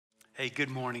Hey,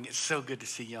 good morning. It's so good to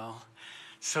see y'all.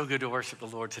 So good to worship the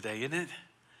Lord today, isn't it?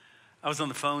 I was on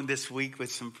the phone this week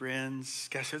with some friends.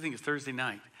 Gosh, I think it's Thursday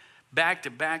night. Back to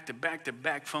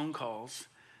back phone calls.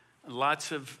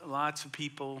 Lots of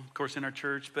people, of course, in our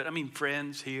church, but I mean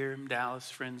friends here in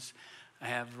Dallas, friends I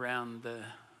have around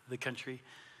the country.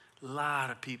 A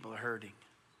lot of people are hurting.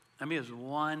 I mean, it's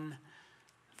one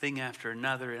thing after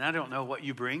another, and I don't know what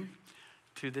you bring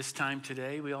to this time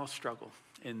today. We all struggle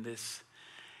in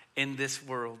this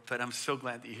world, but I'm so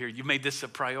glad that you're here. You made this a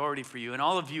priority for you, and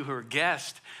all of you who are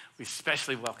guests, we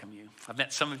especially welcome you. I've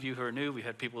met some of you who are new. We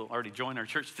had people already join our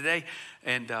church today,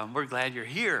 and we're glad you're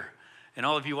here. And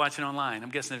all of you watching online, I'm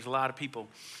guessing there's a lot of people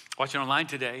watching online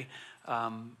today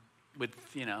with,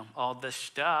 all this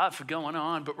stuff going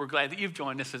on, but we're glad that you've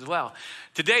joined us as well.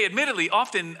 Today, admittedly,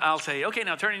 often I'll say, okay,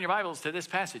 now turn in your Bibles to this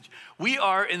passage. We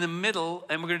are in the middle,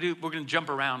 and we're going to jump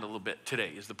around a little bit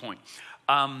today is the point.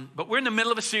 But we're in the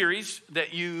middle of a series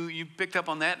that you picked up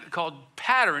on that called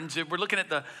Patterns. We're looking at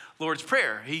the Lord's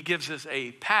Prayer. He gives us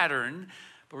a pattern,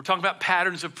 but we're talking about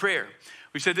patterns of prayer.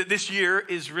 We said that this year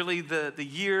is really the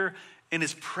year in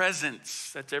His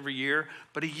presence. That's every year,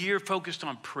 but a year focused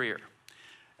on prayer.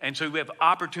 And so we have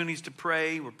opportunities to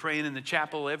pray. We're praying in the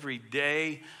chapel every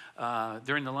day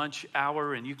during the lunch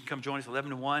hour, and you can come join us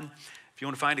 11 to 1 if you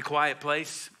want to find a quiet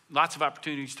place. Lots of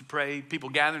opportunities to pray. People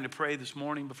gathering to pray this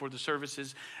morning before the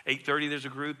services. 8:30, there's a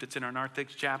group that's in our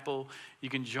Narthex Chapel. You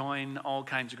can join all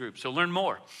kinds of groups. So learn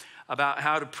more about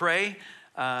how to pray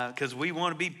because we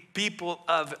want to be people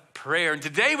of prayer. And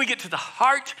today we get to the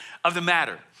heart of the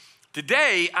matter.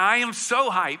 Today, I am so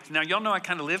hyped. Now, y'all know I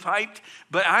kind of live hyped,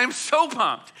 but I am so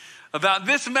pumped about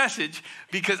this message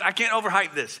because I can't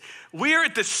overhype this. We are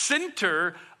at the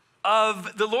center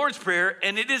of the Lord's Prayer,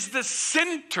 and it is the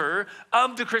center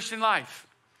of the Christian life.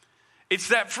 It's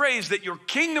that phrase that your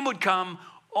kingdom would come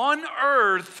on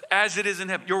earth as it is in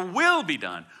heaven. Your will be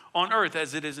done on earth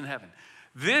as it is in heaven.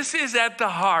 This is at the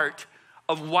heart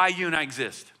of why you and I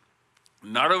exist.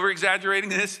 I'm not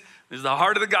over-exaggerating this. This is the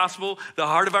heart of the gospel, the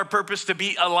heart of our purpose to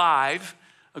be alive.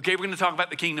 Okay, we're going to talk about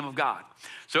the kingdom of God.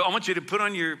 So I want you to put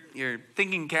on your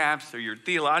thinking caps or your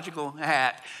theological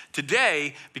hat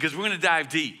today because we're going to dive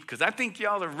deep because I think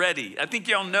y'all are ready. I think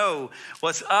y'all know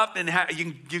what's up and how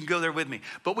you can go there with me.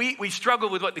 But we struggle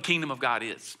with what the kingdom of God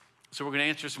is. So we're going to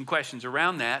answer some questions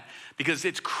around that because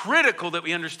it's critical that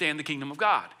we understand the kingdom of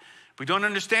God. If we don't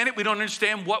understand it, we don't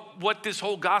understand what this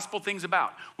whole gospel thing's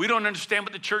about. We don't understand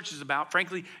what the church is about.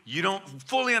 Frankly, you don't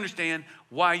fully understand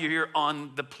why you're here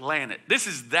on the planet. This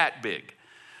is that big.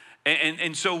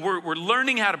 And so we're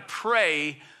learning how to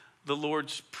pray the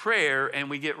Lord's Prayer, and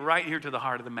we get right here to the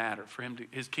heart of the matter for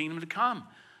His kingdom to come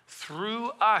through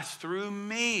us, through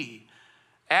me,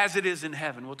 as it is in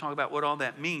heaven. We'll talk about what all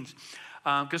that means.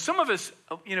 Because some of us,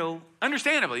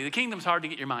 understandably, the kingdom's hard to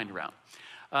get your mind around.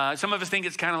 Some of us think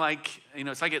it's kind of like,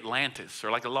 it's like Atlantis or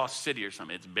like a lost city or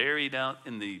something. It's buried out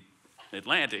in the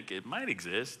Atlantic. It might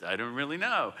exist. I don't really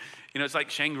know. It's like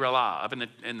Shangri-La up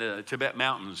in the Tibet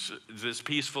mountains, this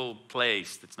peaceful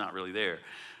place that's not really there.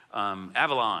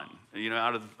 Avalon,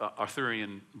 out of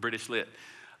Arthurian British lit.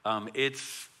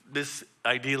 It's this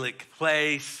idyllic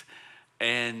place,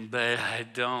 but I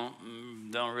don't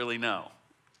really know.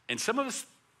 And some of us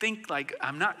think like,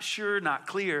 I'm not sure, not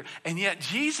clear. And yet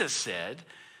Jesus said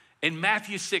in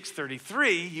Matthew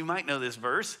 6:33, you might know this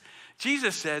verse,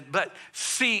 Jesus said, but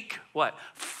seek what?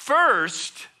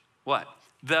 First, what?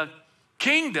 The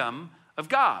kingdom of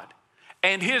God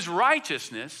and His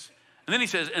righteousness. And then He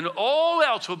says, and all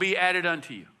else will be added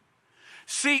unto you.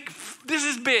 Seek, this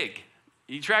is big.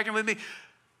 Are you tracking with me?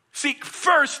 Seek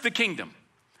first the kingdom.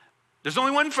 There's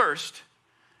only one first.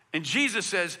 And Jesus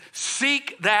says,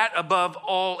 seek that above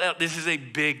all else. This is a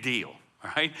big deal,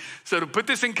 all right? So to put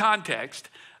this in context,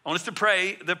 I want us to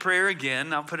pray the prayer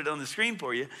again. I'll put it on the screen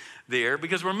for you there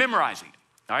because we're memorizing it,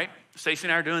 all right? Stacey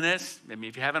and I are doing this. Maybe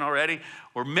if you haven't already,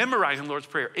 we're memorizing Lord's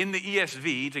Prayer in the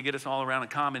ESV to get us all around a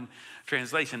common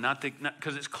translation, not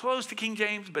because it's close to King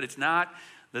James, but it's not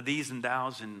the these and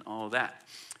thous and all of that.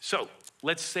 So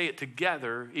let's say it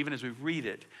together, even as we read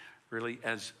it, really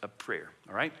as a prayer,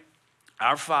 all right?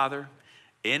 Our Father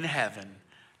in heaven,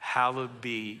 hallowed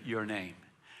be your name.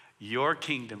 Your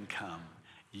kingdom come.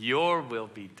 Your will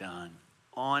be done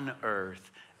on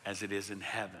earth as it is in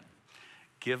heaven.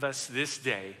 Give us this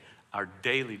day our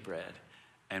daily bread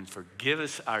and forgive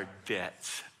us our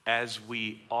debts as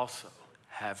we also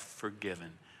have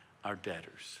forgiven our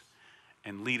debtors.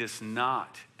 And lead us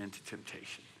not into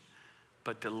temptation,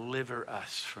 but deliver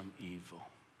us from evil.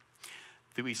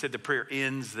 We said the prayer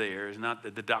ends there. It's not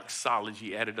the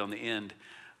doxology added on the end.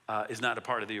 is not a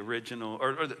part of the original,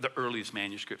 or the earliest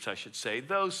manuscripts, I should say,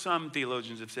 though some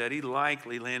theologians have said he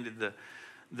likely landed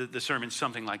the sermon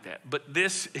something like that. But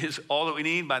this is all that we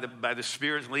need by the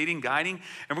Spirit's leading, guiding.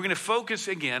 And we're going to focus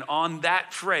again on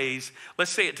that phrase.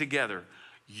 Let's say it together.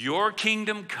 Your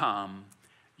kingdom come,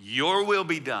 your will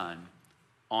be done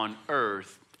on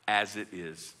earth as it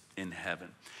is in heaven.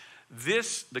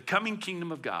 The coming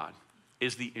kingdom of God,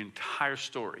 is the entire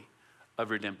story of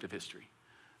redemptive history.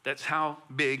 That's how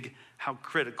big, how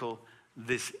critical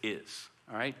this is,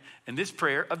 all right? And this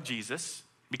prayer of Jesus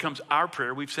becomes our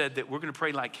prayer. We've said that we're going to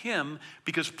pray like him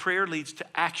because prayer leads to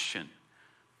action.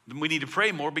 We need to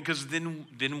pray more because then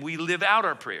we live out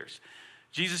our prayers.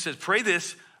 Jesus says, pray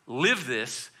this, live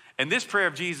this, and this prayer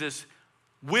of Jesus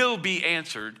will be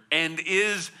answered and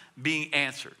is being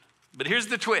answered. But here's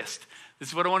the twist. This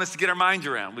is what I want us to get our minds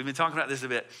around. We've been talking about this a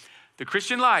bit. The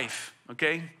Christian life,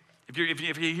 okay? If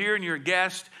you're here and you're a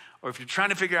guest, or if you're trying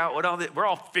to figure out what all that, we're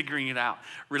all figuring it out,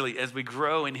 really, as we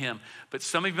grow in him. But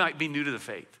some of you might be new to the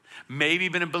faith. Maybe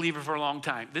been a believer for a long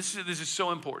time. This is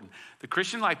so important. The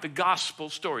Christian life, the gospel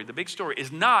story, the big story,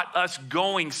 is not us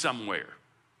going somewhere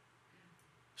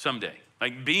someday.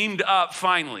 Like beamed up,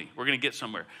 finally, we're going to get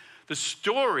somewhere. The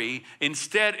story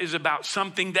instead is about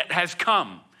something that has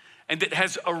come and that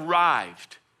has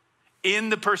arrived in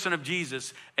the person of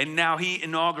Jesus, and now he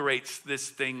inaugurates this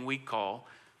thing we call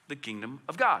the kingdom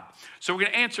of God. So we're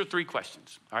going to answer 3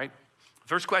 questions, all right?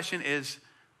 First question is,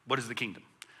 what is the kingdom?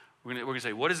 We're going to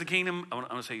say, what is the kingdom? I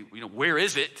want to say, where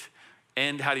is it,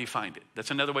 and how do you find it? That's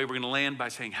another way we're going to land by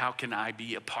saying, how can I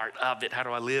be a part of it? How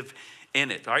do I live in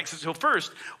it? All right, so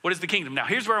first, what is the kingdom? Now,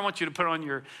 here's where I want you to put on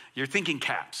your thinking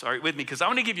caps, all right, with me, because I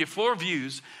want to give you 4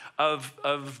 views of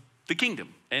the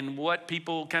kingdom and what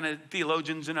people, kind of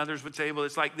theologians and others would say, well,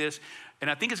 it's like this. And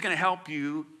I think it's going to help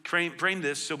you frame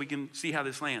this so we can see how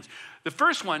this lands. The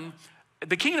first one,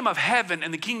 the kingdom of heaven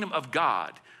and the kingdom of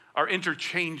God are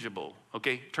interchangeable,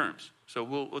 okay, terms. So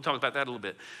we'll talk about that a little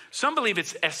bit. Some believe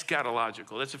it's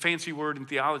eschatological. That's a fancy word in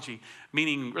theology,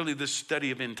 meaning really the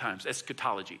study of end times,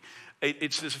 eschatology.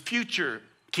 It's this future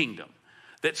kingdom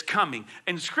that's coming.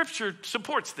 And Scripture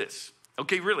supports this.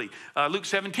 Okay, really. Luke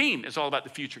 17 is all about the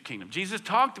future kingdom. Jesus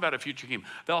talked about a future kingdom.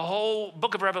 The whole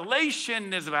book of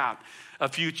Revelation is about a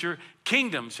future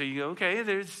kingdom. So you go, okay,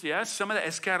 there's, yes, some of the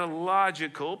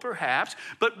eschatological perhaps,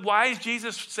 but why is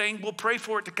Jesus saying, we'll pray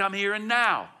for it to come here and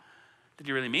now? Did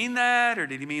he really mean that, or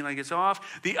did he mean like it's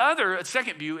off? The other,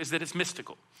 second view, is that it's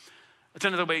mystical. It's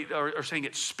another way of saying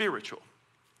it's spiritual.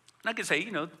 And I could say,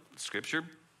 Scripture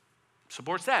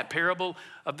supports that parable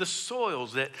of the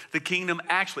soils, that the kingdom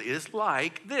actually is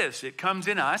like this. It comes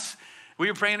in us. We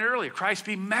were praying earlier, Christ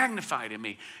be magnified in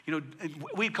me.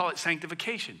 We'd call it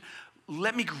sanctification.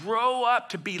 Let me grow up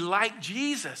to be like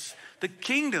Jesus. The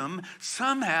kingdom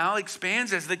somehow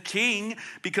expands as the king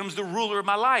becomes the ruler of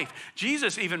my life.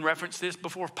 Jesus even referenced this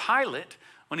before Pilate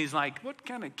when he's like, what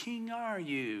kind of king are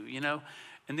you?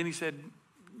 And then he said,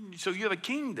 so you have a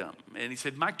kingdom. And he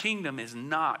said, my kingdom is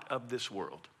not of this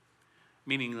world.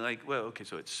 Meaning like, well, okay,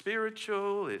 so it's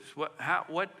spiritual. It's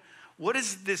what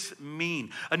does this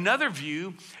mean? Another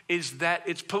view is that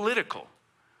it's political,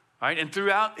 right? And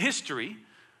throughout history,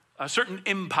 certain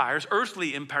empires,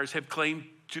 earthly empires, have claimed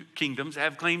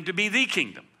to be the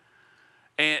kingdom.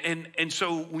 And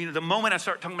so the moment I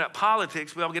start talking about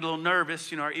politics, we all get a little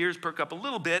nervous. Our ears perk up a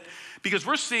little bit because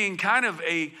we're seeing kind of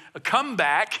a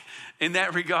comeback in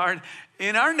that regard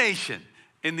in our nation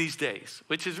in these days,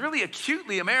 which is really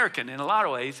acutely American in a lot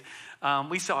of ways.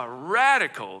 We saw a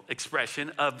radical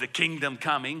expression of the kingdom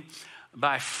coming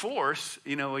by force,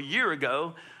 a year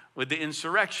ago with the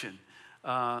insurrection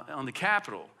on the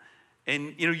Capitol.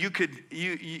 And,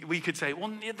 we could say,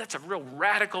 well, yeah, that's a real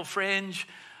radical fringe.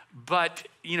 But,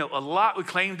 a lot would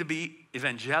claim to be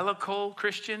evangelical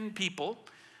Christian people.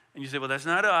 And you say, well, that's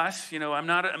not us. I'm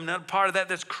not a part of that.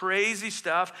 That's crazy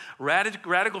stuff,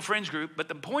 radical fringe group. But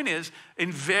the point is,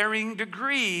 in varying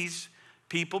degrees,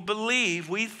 people believe,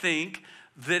 we think,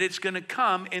 that it's going to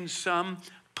come in some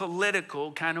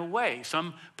political kind of way.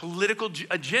 Some political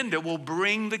agenda will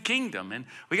bring the kingdom. And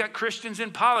we got Christians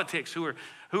in politics who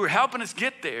are helping us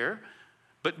get there.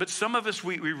 But some of us,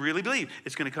 we really believe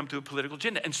it's going to come to a political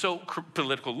agenda. And so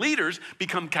political leaders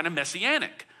become kind of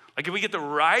messianic. Like if we get the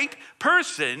right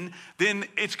person, then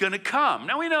it's going to come.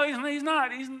 Now we know he's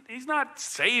not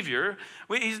Savior,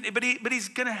 but he's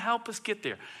going to help us get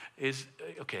there.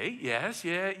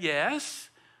 Yes.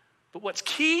 But what's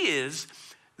key is,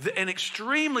 and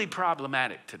extremely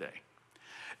problematic today,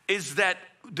 is that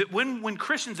when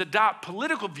Christians adopt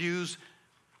political views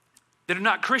that are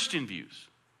not Christian views,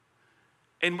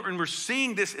 and we're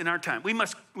seeing this in our time.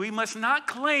 We must not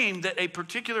claim that a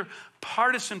particular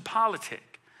partisan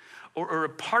politic or a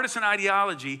partisan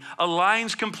ideology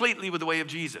aligns completely with the way of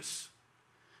Jesus.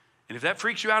 And if that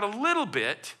freaks you out a little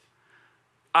bit,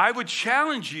 I would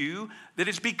challenge you that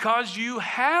it's because you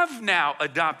have now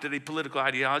adopted a political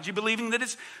ideology, believing that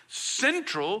it's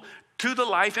central to the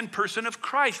life and person of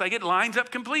Christ. Like it lines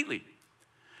up completely.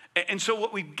 And so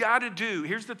what we've got to do,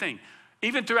 here's the thing,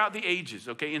 even throughout the ages,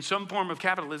 okay, in some form of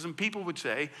capitalism, people would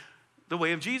say the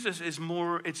way of Jesus is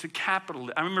more, it's a capital.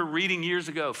 I remember reading years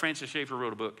ago, Francis Schaeffer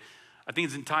wrote a book, I think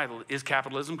it's entitled, Is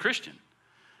Capitalism Christian?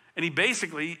 And he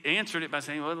basically answered it by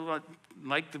saying, well,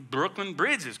 like the Brooklyn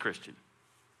Bridge is Christian.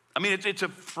 I mean, it's a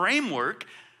framework,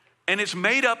 and it's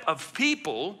made up of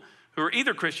people who are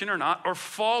either Christian or not, or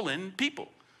fallen people.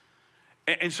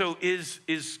 And so is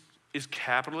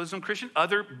capitalism Christian?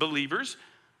 Other believers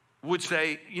would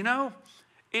say,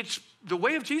 it's the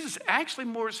way of Jesus, actually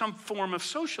more some form of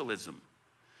socialism.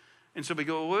 And so we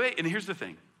go, wait, and here's the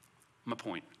thing, my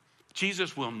point.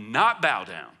 Jesus will not bow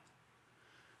down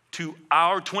to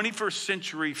our 21st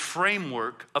century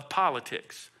framework of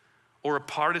politics or a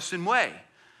partisan way.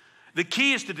 The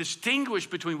key is to distinguish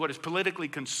between what is politically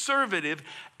conservative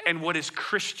and what is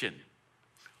Christian,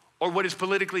 or what is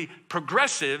politically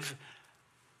progressive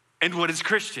and what is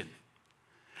Christian.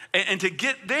 And to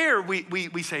get there, we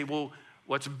say, well,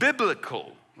 what's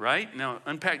biblical, right? Now,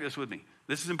 unpack this with me.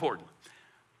 This is important.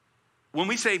 When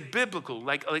we say biblical,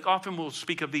 like often we'll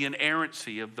speak of the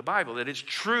inerrancy of the Bible, that it's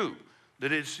true,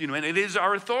 that it's, and it is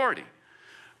our authority.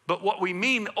 But what we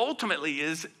mean ultimately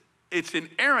is it's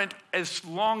inerrant as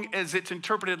long as it's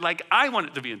interpreted like I want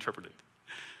it to be interpreted.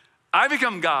 I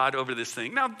become God over this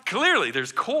thing. Now, clearly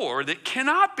there's core that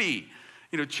cannot be,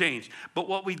 changed. But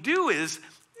what we do is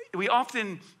we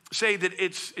often say that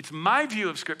it's my view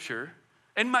of Scripture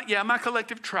and my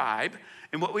collective tribe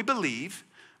and what we believe.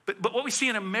 But what we see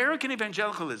in American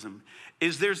evangelicalism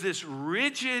is there's this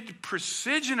rigid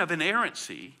precision of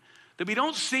inerrancy that we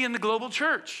don't see in the global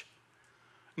church,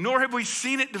 nor have we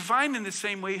seen it defined in the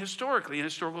same way historically in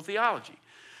historical theology.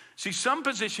 See, some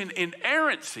position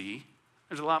inerrancy,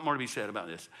 there's a lot more to be said about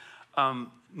this,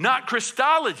 not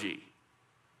Christology,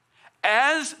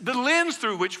 as the lens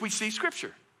through which we see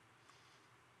Scripture.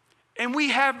 And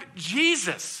we have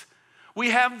Jesus.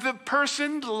 We have the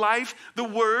person, the life, the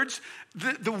words,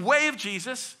 the way of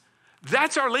Jesus.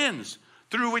 That's our lens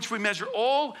through which we measure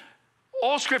all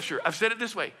Scripture. I've said it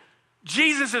this way.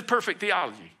 Jesus is perfect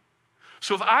theology.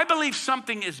 So if I believe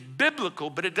something is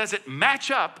biblical, but it doesn't match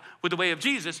up with the way of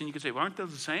Jesus, and you can say, well, aren't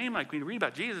those the same? Like we read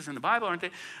about Jesus in the Bible, aren't they?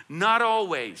 Not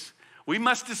always. We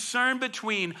must discern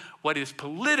between what is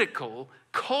political,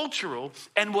 cultural,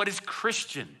 and what is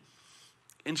Christian,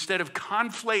 instead of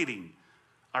conflating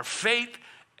our faith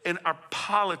and our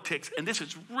politics. And this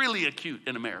is really acute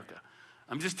in America.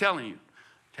 I'm just telling you,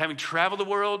 having traveled the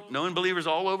world, knowing believers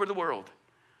all over the world,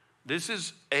 this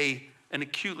is an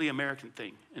acutely American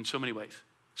thing in so many ways.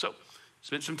 So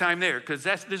spend some time there because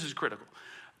this is critical.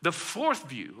 The fourth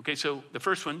view, okay, so the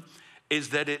first one is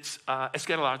that it's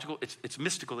eschatological, it's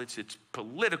mystical, it's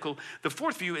political. The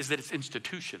fourth view is that it's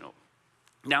institutional.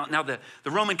 Now the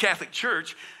Roman Catholic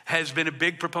Church has been a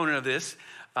big proponent of this,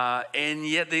 and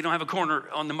yet they don't have a corner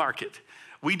on the market.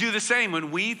 We do the same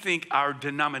when we think our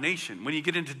denomination, when you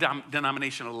get into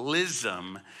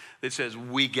denominationalism that says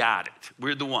we got it,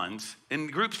 we're the ones,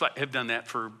 and groups have done that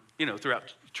for,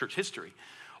 throughout church history.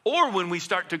 Or when we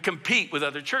start to compete with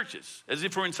other churches, as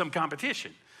if we're in some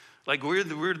competition. Like we're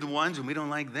the ones and we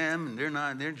don't like them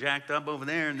and they're jacked up over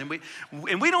there. And then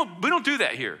we don't do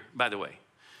that here, by the way.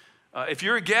 If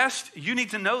you're a guest, you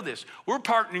need to know this. We're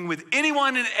partnering with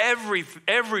anyone and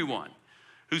everyone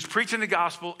who's preaching the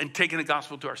gospel and taking the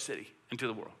gospel to our city and to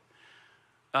the world.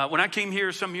 When I came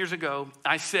here some years ago,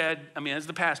 I said, as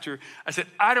the pastor, I said,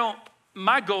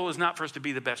 my goal is not for us to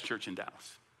be the best church in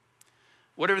Dallas.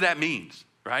 Whatever that means,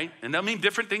 right? And that'll mean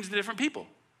different things to different people.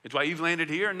 It's why you've landed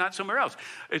here and not somewhere else.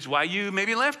 It's why you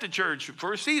maybe left a church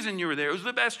for a season you were there. It was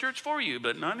the best church for you,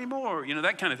 but not anymore,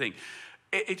 that kind of thing.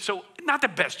 So not the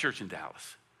best church in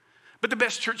Dallas, but the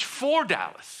best church for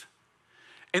Dallas.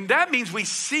 And that means we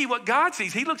see what God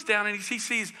sees. He looks down and he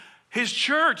sees his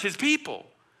church, his people.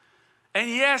 And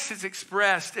yes, it's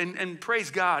expressed and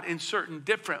praise God in certain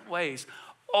different ways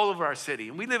all over our city.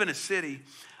 And we live in a city,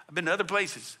 I've been to other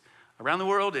places around the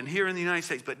world and here in the United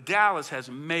States, but Dallas has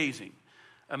amazing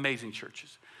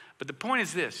churches. But the point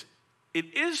is this,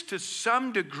 it is to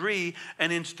some degree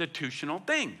an institutional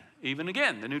thing. Even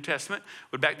again, the New Testament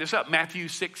would back this up. Matthew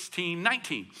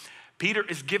 16:19. Peter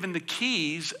is given the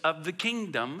keys of the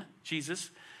kingdom, Jesus,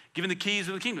 given the keys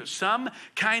of the kingdom, some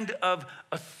kind of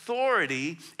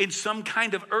authority in some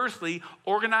kind of earthly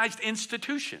organized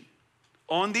institution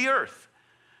on the earth.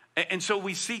 And so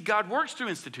we see God works through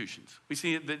institutions. We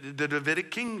see it in the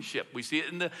Davidic kingship. We see it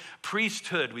in the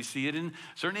priesthood. We see it in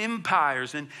certain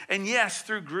empires. And yes,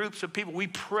 through groups of people. We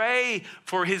pray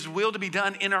for his will to be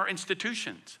done in our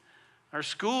institutions, our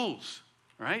schools,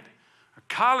 right? Our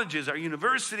colleges, our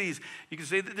universities. You can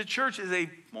say that the church is a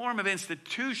form of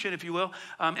institution, if you will,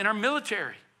 in our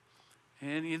military,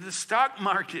 and in the stock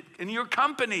market, in your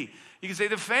company. You can say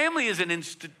the family is an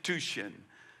institution.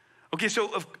 Okay,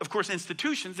 so of course,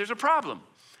 institutions, there's a problem.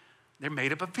 They're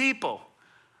made up of people,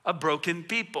 of broken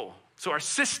people. So our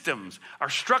systems, our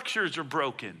structures are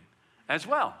broken as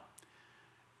well.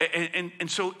 And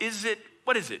so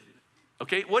what is it?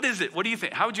 Okay, what is it? What do you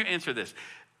think? How would you answer this?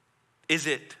 Is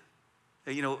it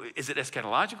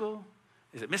eschatological?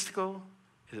 Is it mystical?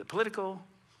 Is it political?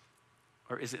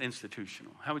 Or is it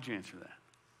institutional? How would you answer that?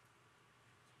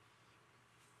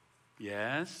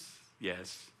 Yes,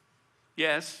 yes,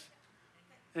 yes.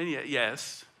 And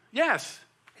yes,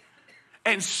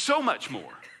 and so much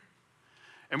more.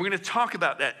 And we're going to talk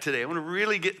about that today. I want to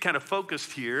really get kind of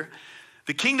focused here.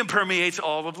 The kingdom permeates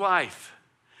all of life,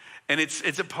 and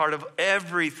it's a part of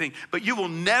everything. But you will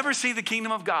never see the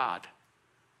kingdom of God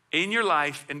in your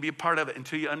life and be a part of it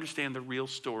until you understand the real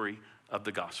story of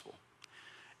the gospel.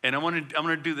 And I'm going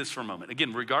to do this for a moment.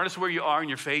 Again, regardless of where you are in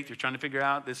your faith, you're trying to figure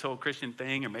out this whole Christian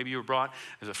thing, or maybe you were brought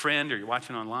as a friend, or you're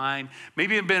watching online.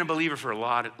 Maybe you've been a believer for a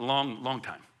long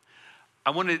time.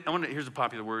 I want to, here's a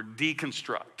popular word,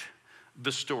 deconstruct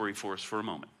the story for us for a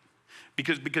moment.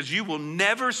 Because you will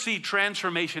never see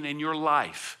transformation in your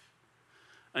life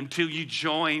until you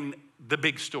join the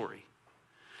big story.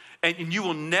 And you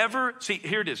will never, see,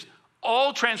 here it is.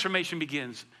 All transformation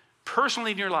begins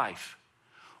personally in your life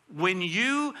when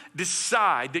you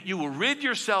decide that you will rid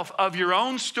yourself of your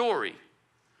own story,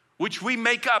 which we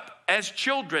make up as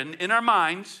children in our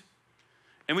minds,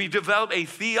 and we develop a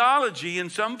theology in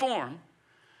some form.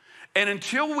 And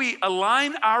until we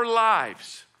align our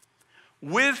lives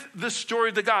with the story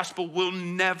of the gospel, we'll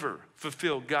never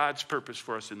fulfill God's purpose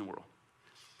for us in the world.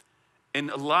 And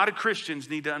a lot of Christians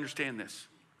need to understand this.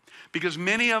 Because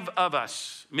many of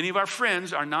us, many of our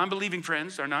friends, our non-believing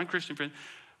friends, our non-Christian friends,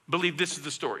 believe this is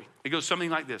the story. It goes something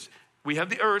like this. We have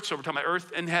the earth, so we're talking about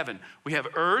earth and heaven. We have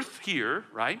earth here,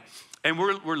 right? And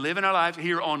we're living our lives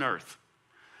here on earth.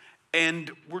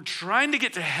 And we're trying to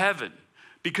get to heaven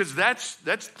because that's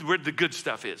where the good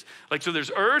stuff is. Like, so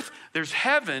there's earth, there's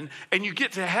heaven, and you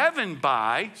get to heaven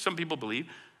by, some people believe,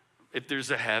 if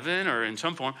there's a heaven or in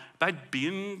some form, by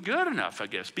being good enough, I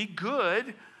guess. Be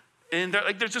good, and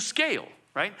there's a scale.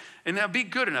 Right? And now be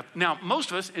good enough. Now,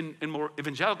 most of us in more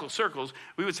evangelical circles,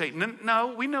 we would say,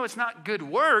 no, we know it's not good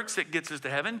works that gets us to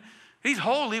heaven. He's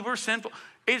holy, we're sinful.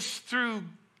 It's through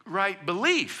right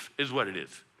belief is what it is.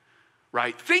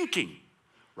 Right thinking,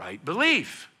 right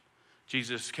belief.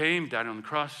 Jesus came, died on the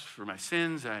cross for my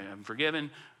sins. I am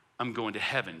forgiven. I'm going to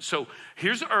heaven. So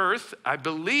here's earth. I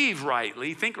believe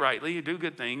rightly, think rightly, do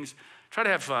good things, try to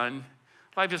have fun.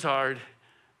 Life is hard.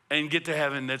 And get to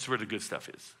heaven, that's where the good stuff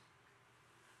is.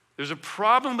 There's a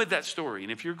problem with that story.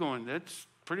 And if you're going, that's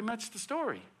pretty much the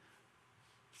story.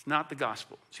 It's not the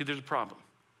gospel. See, there's a problem.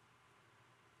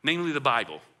 Namely, the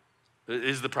Bible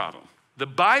is the problem. The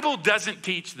Bible doesn't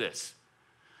teach this.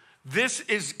 This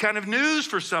is kind of news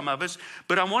for some of us,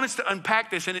 but I want us to unpack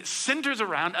this, and it centers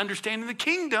around understanding the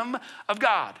kingdom of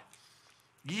God.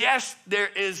 Yes, there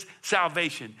is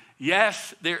salvation.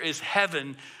 Yes, there is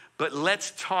heaven, but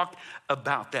let's talk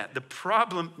about that. The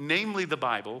problem, namely the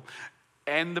Bible,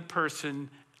 and the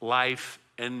person, life,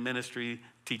 and ministry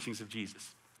teachings of Jesus.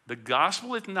 The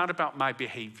gospel is not about my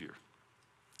behavior.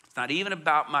 It's not even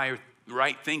about my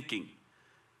right thinking.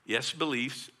 Yes,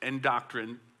 beliefs and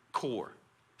doctrine, core,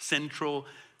 central.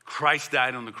 Christ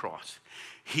died on the cross.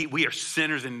 We are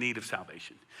sinners in need of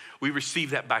salvation. We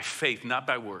receive that by faith, not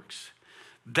by works.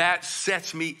 That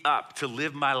sets me up to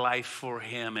live my life for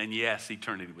him, and yes,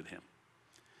 eternity with him.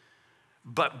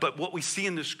 But what we see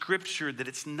in the scripture, that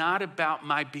it's not about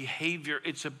my behavior,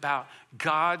 it's about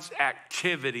God's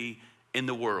activity in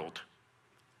the world.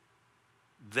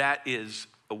 That is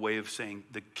a way of saying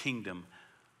the kingdom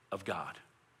of God.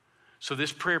 So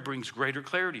this prayer brings greater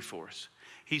clarity for us.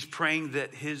 He's praying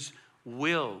that his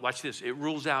will, watch this, it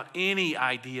rules out any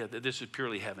idea that this is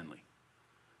purely heavenly.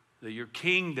 That your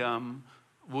kingdom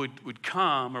would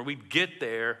come, or we'd get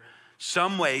there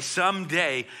some way,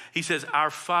 someday. He says,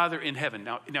 our Father in heaven.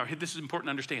 Now, this is important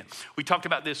to understand. We talked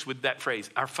about this with that phrase,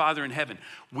 our Father in heaven.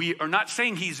 We are not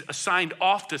saying he's assigned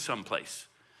off to someplace.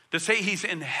 To say he's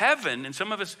in heaven, and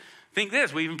some of us think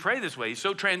this, we even pray this way. He's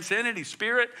so transcendent, he's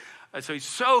spirit, so he's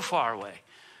so far away.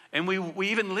 And we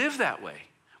even live that way.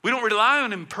 We don't rely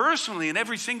on him personally and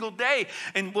every single day.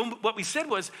 And what we said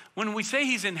was, when we say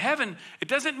he's in heaven, it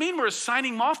doesn't mean we're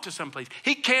assigning him off to someplace.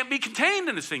 He can't be contained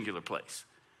in a singular place.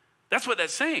 That's what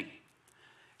that's saying.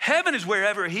 Heaven is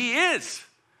wherever he is.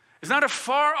 It's not a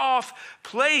far off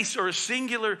place or a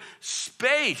singular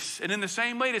space. And in the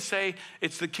same way, to say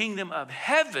it's the kingdom of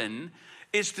heaven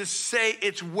is to say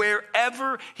it's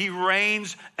wherever he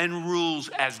reigns and rules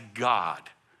as God.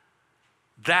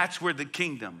 That's where the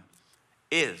kingdom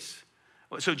is.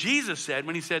 So Jesus said,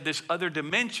 when he said this other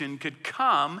dimension could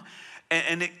come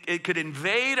and it could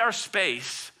invade our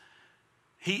space,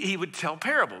 he would tell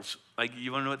parables. Like,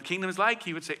 you want to know what the kingdom is like?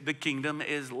 He would say, the kingdom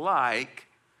is like,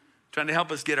 trying to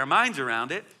help us get our minds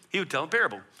around it, he would tell a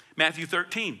parable. Matthew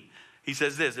 13, he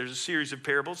says this, there's a series of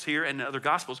parables here and in other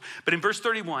gospels. But in verse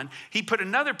 31, he put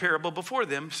another parable before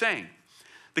them, saying,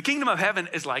 the kingdom of heaven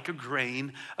is like a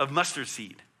grain of mustard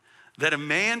seed that a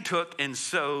man took and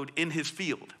sowed in his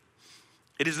field.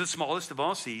 It is the smallest of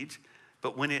all seeds,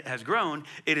 but when it has grown,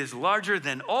 it is larger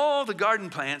than all the garden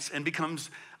plants and becomes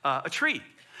a tree,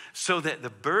 so that the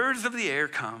birds of the air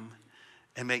come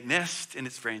and make nests in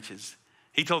its branches.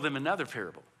 He told them another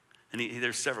parable, and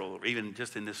there's several, even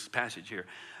just in this passage here.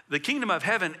 The kingdom of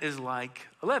heaven is like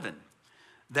leaven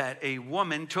that a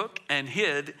woman took and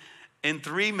hid in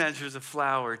 3 measures of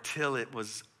flour till it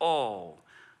was all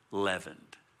leavened.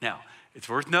 Now, it's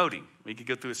worth noting, we could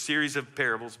go through a series of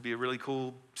parables, be a really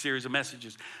cool series of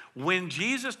messages. When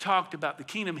Jesus talked about the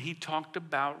kingdom, he talked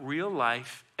about real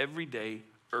life, everyday,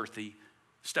 earthy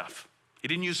stuff. He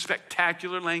didn't use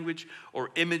spectacular language or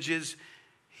images.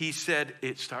 He said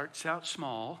it starts out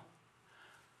small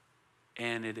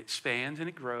and it expands and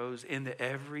it grows in the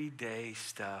everyday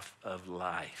stuff of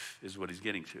life is what he's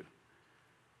getting to.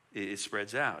 It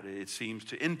spreads out. It seems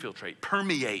to infiltrate,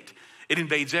 permeate. It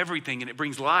invades everything and it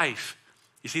brings life.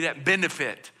 You see that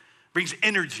benefit, brings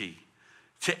energy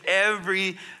to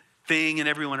everything and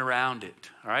everyone around it.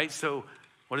 All right, so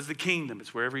what is the kingdom?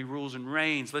 It's wherever he rules and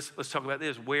reigns. Let's talk about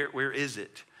this. Where is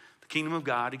it? The kingdom of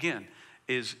God, again,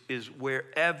 is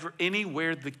wherever,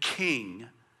 anywhere the king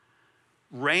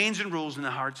reigns and rules in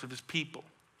the hearts of his people.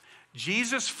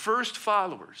 Jesus' first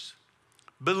followers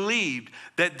believed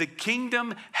that the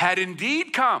kingdom had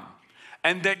indeed come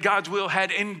and that God's will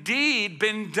had indeed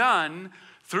been done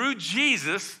through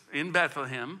Jesus in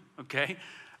Bethlehem, okay,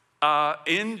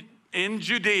 in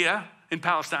Judea, in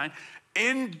Palestine,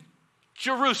 in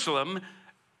Jerusalem.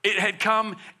 It had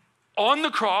come on the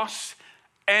cross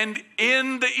and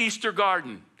in the Easter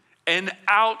garden and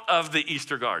out of the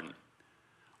Easter garden.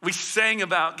 We sang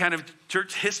about kind of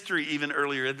church history even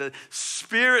earlier. The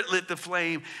Spirit lit the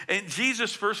flame. And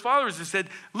Jesus' first followers have said,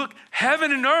 look,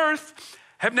 heaven and earth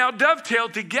have now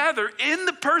dovetailed together in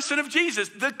the person of Jesus,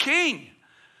 the King.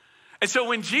 And so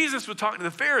when Jesus was talking to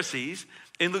the Pharisees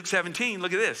in Luke 17,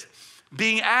 look at this.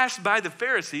 Being asked by the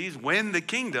Pharisees when the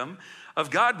kingdom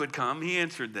of God would come, he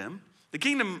answered them, the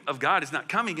kingdom of God is not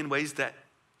coming in ways that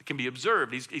can be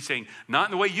observed. He's saying, not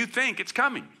in the way you think it's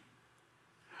coming.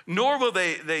 Nor will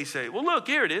they say, well, look,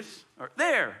 here it is, or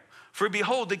there. For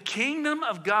behold, the kingdom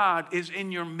of God is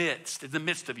in your midst, in the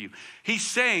midst of you. He's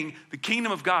saying the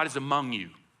kingdom of God is among you.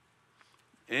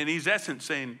 And he's in essence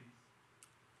saying,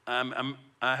 I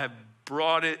have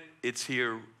brought it, it's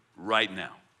here right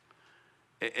now.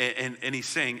 And he's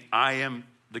saying, I am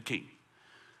the king.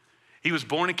 He was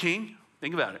born a king.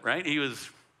 Think about it, right? He was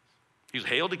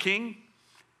hailed a king.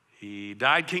 He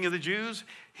died king of the Jews.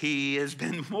 He has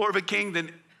been more of a king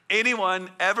than anyone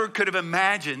ever could have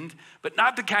imagined, but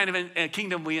not the kind of a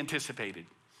kingdom we anticipated.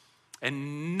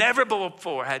 And never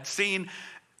before had seen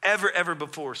ever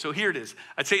before. So here it is.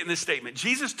 I'd say it in this statement.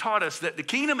 Jesus taught us that the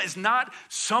kingdom is not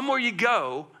somewhere you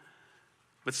go,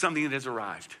 but something that has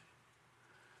arrived.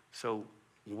 So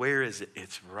where is it?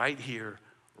 It's right here,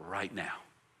 right now.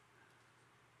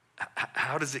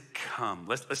 How does it come?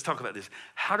 Let's talk about this.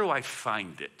 How do I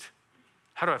find it?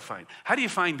 How do you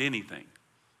find anything?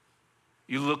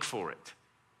 You look for it,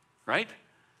 right?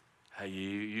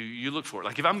 You look for it.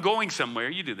 Like if I'm going somewhere,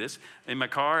 you do this. In my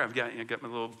car, I've got my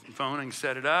little phone, I can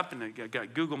set it up, and I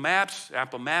got Google Maps,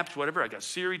 Apple Maps, whatever. I got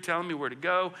Siri telling me where to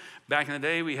go. Back in the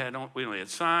day, we only had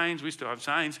signs. We still have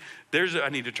signs. I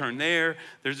need to turn there.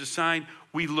 There's a sign.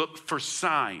 We look for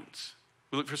signs.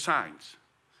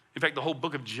 In fact, the whole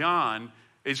book of John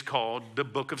is called the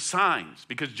book of signs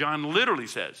because John literally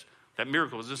says that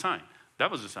miracle was a sign.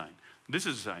 That was a sign. This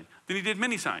is a sign. Then he did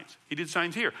many signs. He did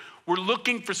signs here. We're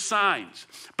looking for signs.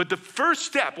 But the first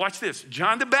step, watch this.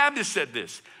 John the Baptist said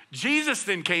this. Jesus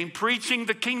then came preaching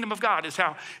the kingdom of God is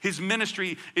how his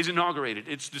ministry is inaugurated.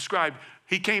 It's described,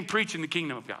 he came preaching the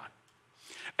kingdom of God.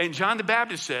 And John the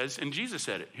Baptist says, and Jesus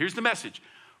said it, here's the message.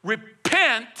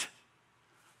 Repent,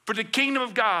 for the kingdom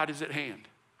of God is at hand.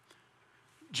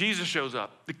 Jesus shows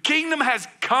up. The kingdom has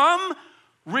come.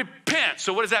 Repent.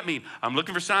 So what does that mean? I'm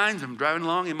looking for signs. I'm driving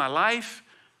along in my life.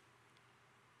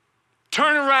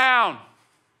 Turn around.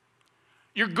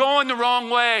 You're going the wrong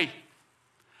way.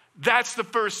 That's the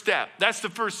first step. That's the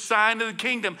first sign of the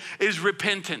kingdom is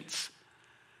repentance.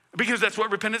 Because that's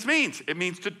what repentance means. It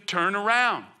means to turn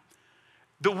around.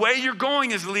 The way you're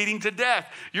going is leading to death.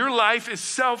 Your life is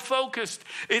self-focused.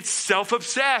 It's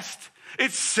self-obsessed.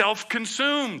 It's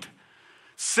self-consumed.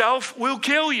 Self will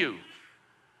kill you.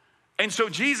 And so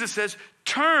Jesus says,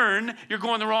 turn, you're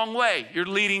going the wrong way. You're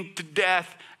leading to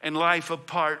death and life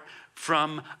apart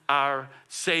from our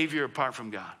Savior, apart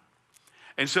from God.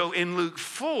 And so in Luke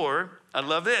 4, I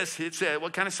love this. It said,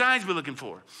 what kind of signs we're looking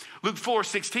for? Luke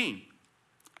 4:16.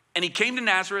 And he came to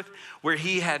Nazareth where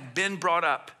he had been brought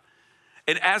up.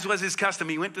 And as was his custom,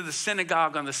 he went to the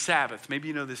synagogue on the Sabbath. Maybe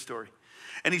you know this story.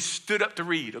 And he stood up to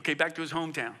read, okay, back to his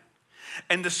hometown.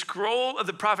 And the scroll of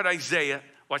the prophet Isaiah,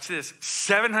 watch this,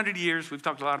 700 years, we've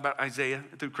talked a lot about Isaiah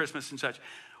through Christmas and such,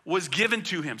 was given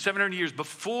to him 700 years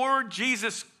before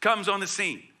Jesus comes on the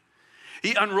scene.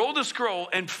 He unrolled the scroll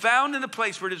and found in the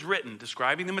place where it is written,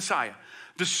 describing the Messiah,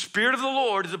 the Spirit of the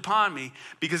Lord is upon me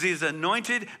because he has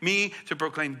anointed me to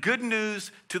proclaim good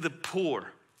news to the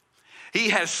poor.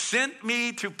 He has sent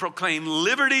me to proclaim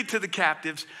liberty to the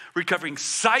captives, recovering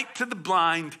sight to the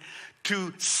blind,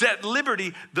 to set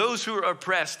liberty those who are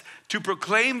oppressed, to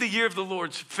proclaim the year of the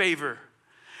Lord's favor.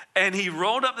 And he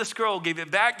rolled up the scroll, gave it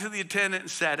back to the attendant,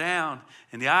 and sat down.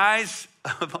 And the eyes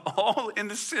of all in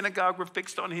the synagogue were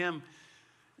fixed on him.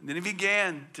 And then he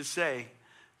began to say,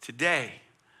 today,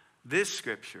 this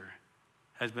scripture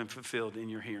has been fulfilled in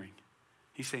your hearing.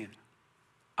 He's saying,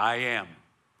 I am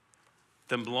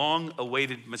the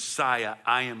long-awaited Messiah.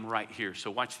 I am right here.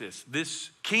 So watch this. This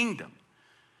kingdom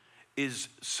is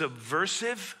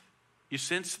subversive. You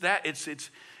sense that? It's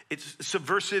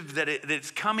subversive that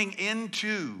it's coming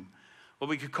into what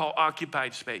we could call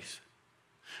occupied space.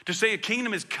 To say a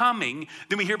kingdom is coming,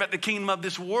 then we hear about the kingdom of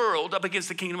this world up against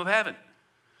the kingdom of heaven.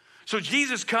 So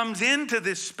Jesus comes into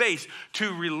this space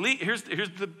to release, here's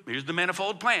the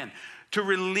manifold plan, to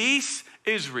release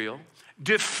Israel,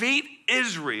 defeat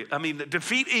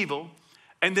evil,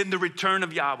 and then the return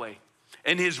of Yahweh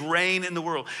and his reign in the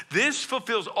world. This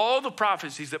fulfills all the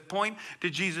prophecies that point to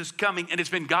Jesus coming, and it's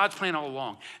been God's plan all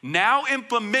along, now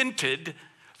implemented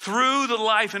through the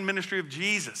life and ministry of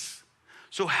Jesus.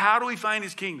 So how do we find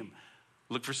his kingdom?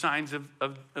 Look for signs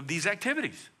of these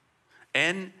activities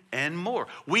and more.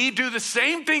 We do the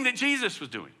same thing that Jesus was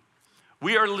doing.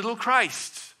 We are little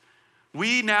Christs.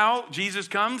 Jesus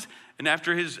comes, and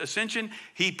after his ascension,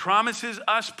 he promises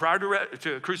us prior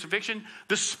to crucifixion,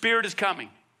 the Spirit is coming.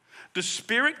 The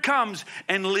Spirit comes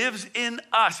and lives in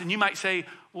us. And you might say,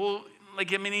 well,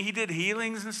 he did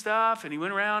healings and stuff, and he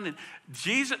went around, and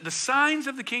Jesus, the signs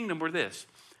of the kingdom were this.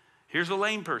 Here's a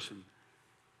lame person.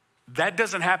 That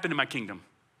doesn't happen in my kingdom.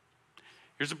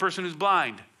 Here's a person who's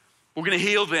blind. We're going to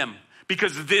heal them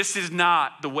because this is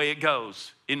not the way it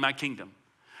goes in my kingdom.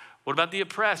 What about the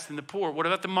oppressed and the poor? What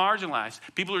about the marginalized?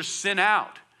 People are sent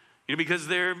out, because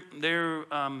they're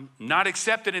not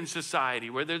accepted in society,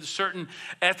 where there's a certain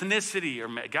ethnicity or,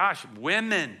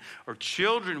 women or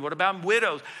children. What about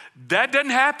widows? That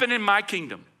doesn't happen in my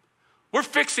kingdom. We're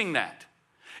fixing that.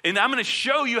 And I'm going to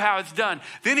show you how it's done.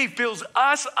 Then he fills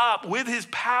us up with his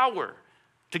power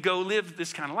to go live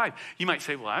this kind of life. You might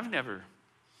say, well, I've never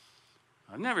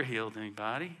healed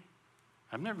anybody.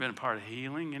 I've never been a part of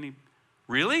healing.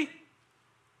 Really?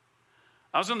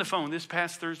 I was on the phone this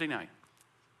past Thursday night.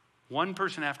 One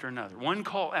person after another. One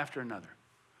call after another.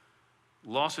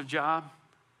 Loss of job,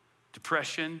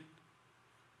 depression,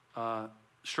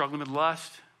 struggling with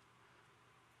lust.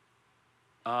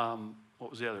 What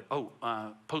was the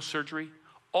other? Post-surgery.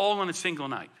 All on a single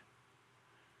night.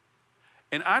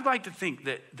 And I'd like to think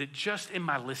that just in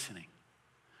my listening,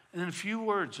 and then a few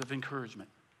words of encouragement,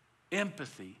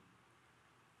 empathy,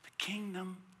 the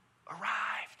kingdom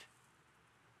arrived.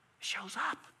 It shows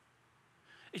up.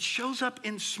 It shows up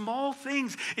in small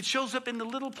things. It shows up in the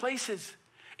little places.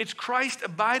 It's Christ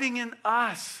abiding in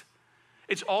us.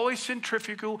 It's always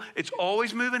centrifugal. It's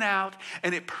always moving out.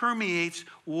 And it permeates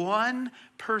one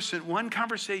person, one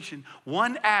conversation,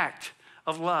 one act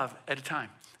of love at a time.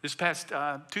 This past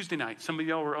Tuesday night, some of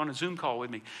y'all were on a Zoom call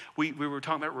with me. We were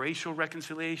talking about racial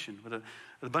reconciliation with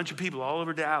a bunch of people all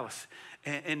over Dallas.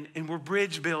 And we're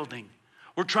bridge building.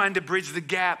 We're trying to bridge the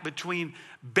gap between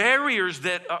barriers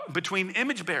between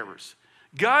image bearers.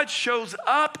 God shows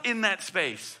up in that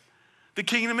space. The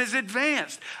kingdom is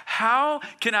advanced. How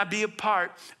can I be a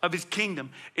part of his kingdom?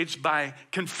 It's by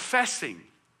confessing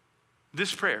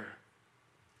this prayer.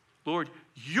 Lord,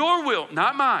 your will,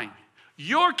 not mine.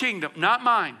 Your kingdom, not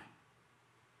mine,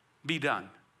 be done.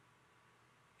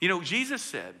 You know, Jesus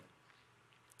said,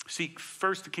 seek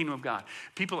first the kingdom of God.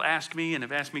 People ask me and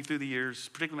have asked me through the years,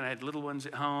 particularly when I had little ones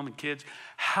at home and kids,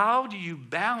 how do you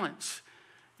balance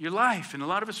your life? And a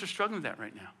lot of us are struggling with that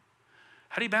right now.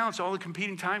 How do you balance all the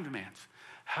competing time demands?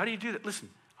 How do you do that? Listen,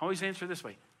 I always answer this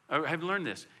way. I have learned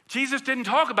this. Jesus didn't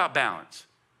talk about balance.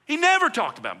 He never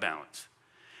talked about balance.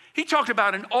 He talked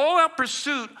about an all-out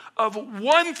pursuit of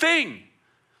one thing.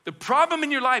 The problem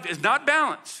in your life is not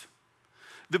balance.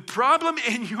 The problem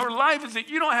in your life is that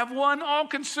you don't have one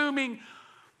all-consuming,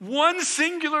 one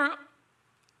singular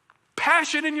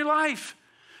passion in your life.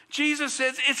 Jesus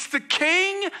says it's the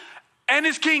king and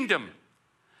his kingdom.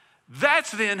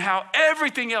 That's then how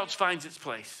everything else finds its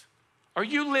place. Are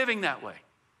you living that way?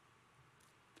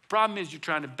 The problem is you're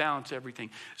trying to balance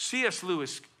everything. C.S.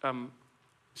 Lewis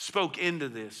spoke into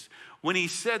this when he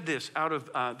said this out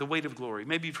of The Weight of Glory.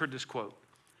 Maybe you've heard this quote.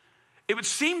 It would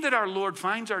seem that our Lord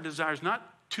finds our desires not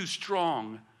too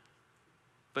strong,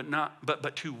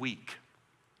 but too weak.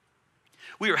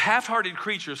 We are half-hearted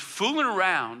creatures fooling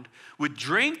around with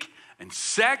drink and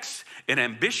sex and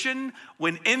ambition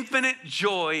when infinite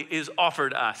joy is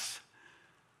offered us.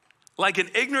 Like an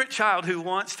ignorant child who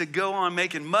wants to go on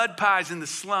making mud pies in the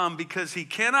slum because he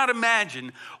cannot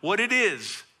imagine what it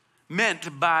is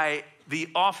meant by the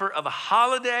offer of a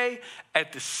holiday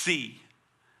at the sea.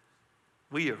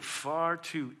 We are far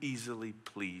too easily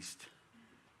pleased.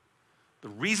 The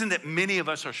reason that many of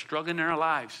us are struggling in our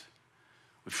lives,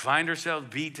 we find ourselves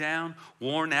beat down,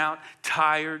 worn out,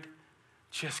 tired,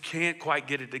 just can't quite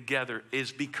get it together,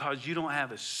 is because you don't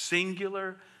have a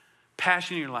singular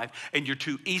passion in your life and you're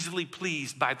too easily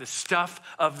pleased by the stuff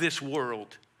of this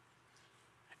world.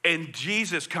 And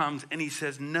Jesus comes and he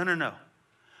says, no.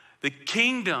 The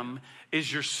kingdom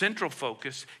is your central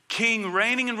focus. King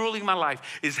reigning and ruling my life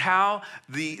is how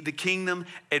the kingdom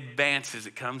advances.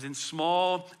 It comes in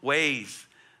small ways.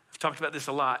 I've talked about this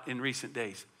a lot in recent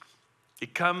days.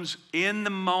 It comes in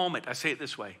the moment. I say it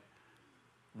this way.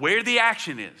 Where the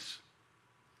action is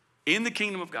in the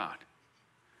kingdom of God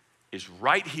is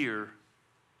right here,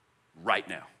 right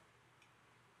now.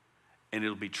 And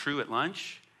it'll be true at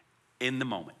lunch, in the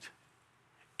moment.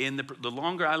 The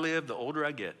longer I live, the older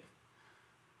I get.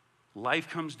 Life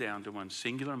comes down to one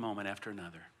singular moment after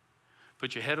another.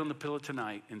 Put your head on the pillow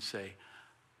tonight and say,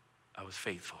 I was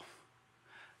faithful.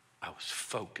 I was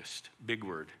focused, big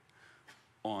word,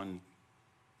 on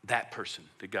that person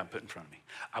that God put in front of me.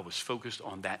 I was focused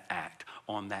on that act,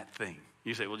 on that thing.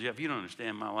 You say, well, Jeff, you don't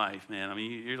understand my life, man. I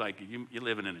mean, you're like, you're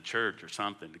living in a church or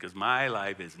something, because my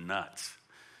life is nuts.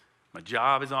 My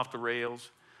job is off the rails.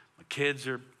 My kids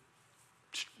are,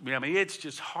 I mean, it's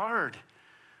just hard.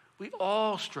 We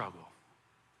all struggle.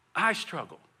 I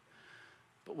struggle.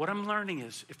 But what I'm learning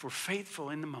is if we're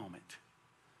faithful in the moment,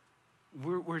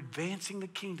 we're advancing the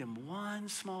kingdom one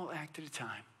small act at a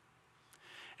time.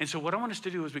 And so what I want us to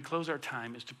do as we close our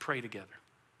time is to pray together.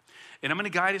 And I'm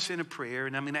going to guide us in a prayer,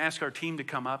 and I'm going to ask our team to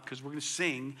come up because we're going to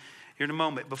sing here in a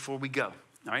moment before we go.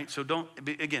 All right, so don't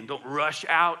rush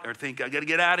out or think, I got to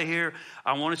get out of here.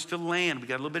 I want us to land. We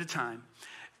got a little bit of time.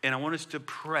 And I want us to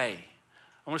pray.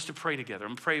 I want us to pray together.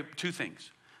 I'm going to pray two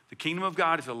things. The kingdom of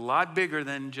God is a lot bigger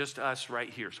than just us right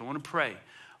here. So I want to pray.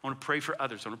 I want to pray for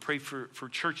others. I want to pray for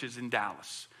churches in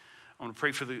Dallas. I want to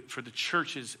pray for the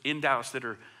churches in Dallas that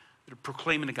are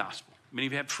proclaiming the gospel. Many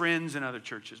of you have friends in other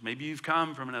churches. Maybe you've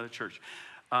come from another church.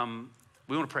 We want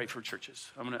to pray for churches.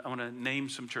 I want to name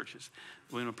some churches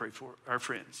we want to pray for, our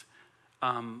friends.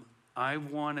 I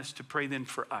want us to pray then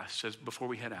for us as before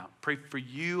we head out. Pray for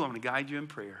you. I'm going to guide you in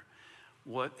prayer.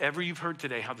 Whatever you've heard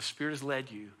today, how the Spirit has led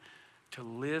you to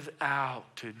live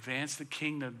out, to advance the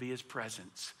kingdom, be his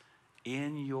presence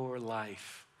in your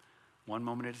life, one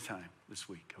moment at a time this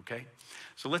week, okay?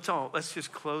 So let's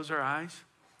just close our eyes.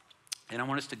 And I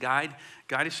want us to guide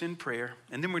us in prayer.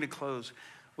 And then we're going to close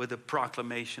with a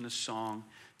proclamation, a song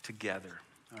together,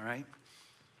 all right?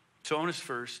 So I want us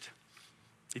first,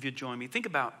 if you'd join me, think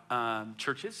about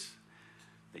churches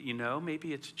that you know.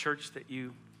 Maybe it's a church that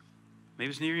maybe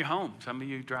it's near your home. Some of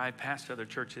you drive past other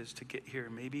churches to get here.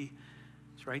 Maybe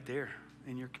it's right there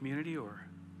in your community or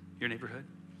your neighborhood.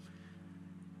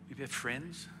 Maybe you have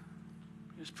friends.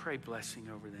 Just pray blessing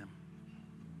over them.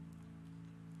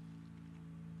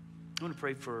 I want to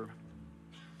pray for,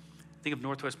 think of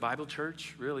Northwest Bible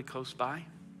Church, really close by.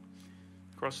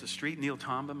 Across the street, Neil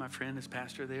Tomba, my friend, is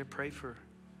pastor there. Pray for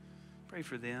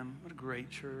them. What a great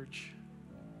church.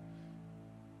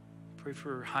 Pray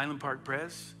for Highland Park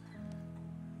Pres.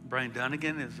 Brian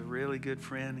Dunnigan is a really good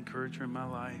friend, encourager in my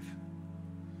life.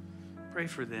 Pray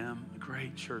for them. A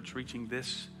great church reaching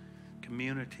this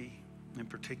community in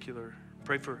particular.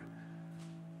 Pray for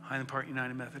Highland Park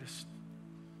United Methodist.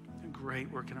 A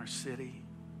great work in our city.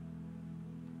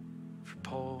 For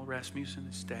Paul Rasmussen,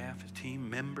 his staff, his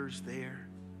team, members there.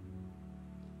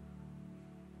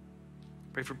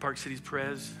 Pray for Park Cities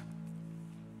Pres.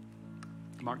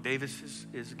 Mark Davis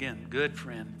is again, a good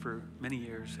friend for many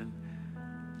years and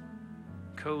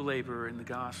co-laborer in the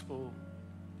gospel.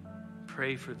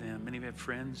 Pray for them. Many of you have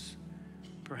friends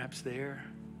perhaps there.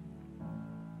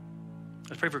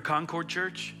 Let's pray for Concord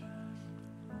Church.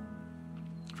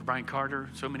 For Brian Carter.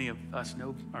 So many of us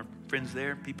know our friends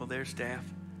there, people there, staff.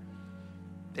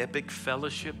 Epic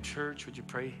Fellowship Church. Would you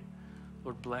pray?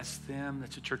 Lord, bless them.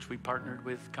 That's a church we partnered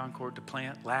with Concord to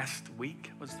plant. Last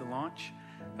week was the launch,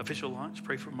 official launch.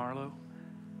 Pray for Marlo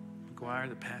McGuire,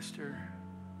 the pastor.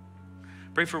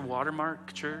 Pray for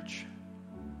Watermark Church.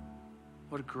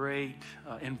 What a great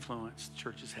influence the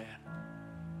church has had.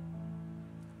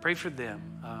 Pray for them.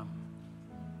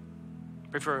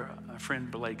 Pray for our friend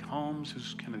Blake Holmes,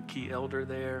 who's kind of a key elder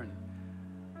there and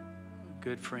a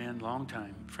good friend,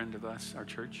 longtime friend of us, our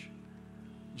church.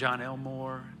 John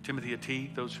Elmore, Timothy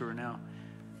Ateek, those who are now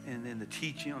in the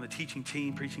teaching, on the teaching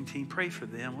team, preaching team. Pray for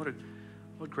them.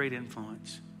 What great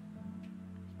influence.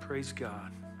 Praise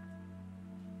God.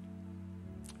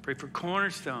 Pray for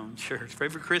Cornerstone Church. Pray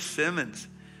for Chris Simmons.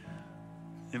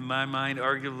 In my mind,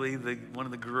 arguably one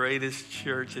of the greatest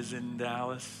churches in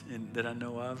Dallas that I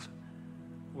know of.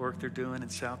 Work they're doing in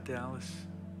South Dallas.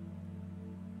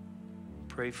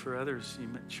 Pray for others. You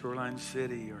met Shoreline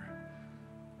City or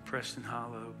Preston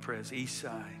Hollow, Pres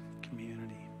Eastside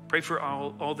Community. Pray for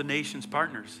all the nation's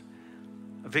partners.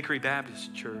 A Victory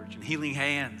Baptist Church and Healing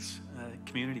Hands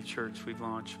Community Church we've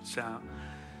launched with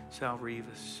Sal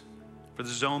Rivas. For the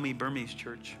Zomi Burmese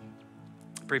Church.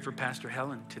 Pray for Pastor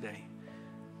Helen today.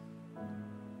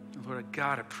 Lord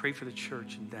God, I pray for the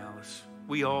church in Dallas.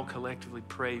 We all collectively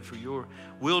pray for your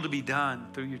will to be done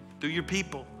through your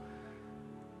people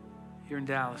here in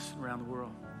Dallas and around the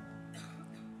world.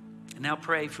 And now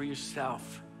pray for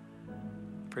yourself.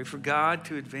 Pray for God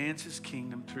to advance his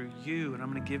kingdom through you. And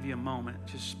I'm going to give you a moment,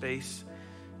 just space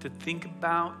to think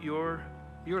about your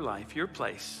life, your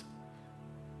place.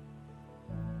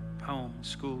 Home,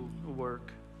 school,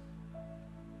 work.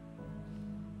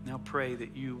 Now pray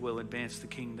that you will advance the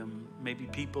kingdom. Maybe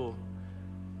people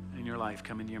in your life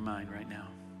come into your mind right now.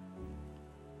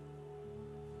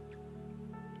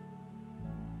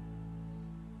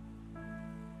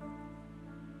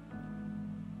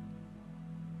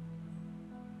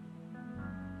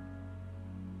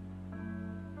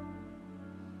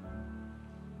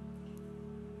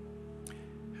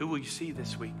 Who will you see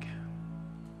this week?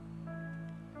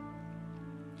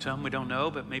 Some we don't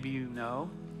know, but maybe you know.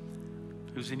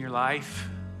 Who's in your life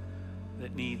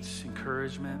that needs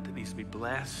encouragement, that needs to be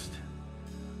blessed.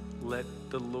 Let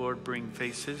the Lord bring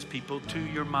faces, people to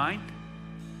your mind.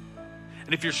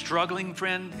 And if you're struggling,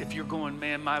 friend, if you're going,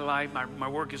 man, my life, my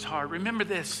work is hard, remember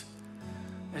this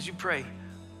as you pray.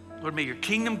 Lord, may your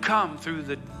kingdom come through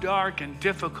the dark and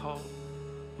difficult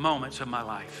moments of my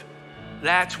life.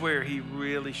 That's where he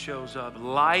really shows up.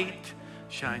 Light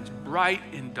shines bright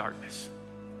in darkness.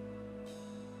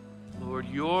 Lord,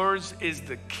 yours is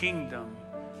the kingdom.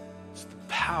 It's the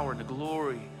power and the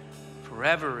glory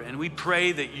forever. And we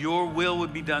pray that your will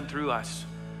would be done through us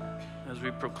as we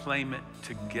proclaim it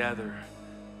together.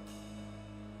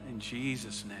 In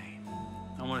Jesus' name.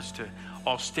 I want us to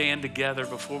all stand together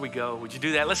before we go. Would you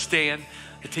do that? Let's stand.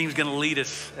 The team's going to lead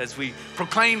us as we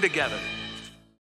proclaim together.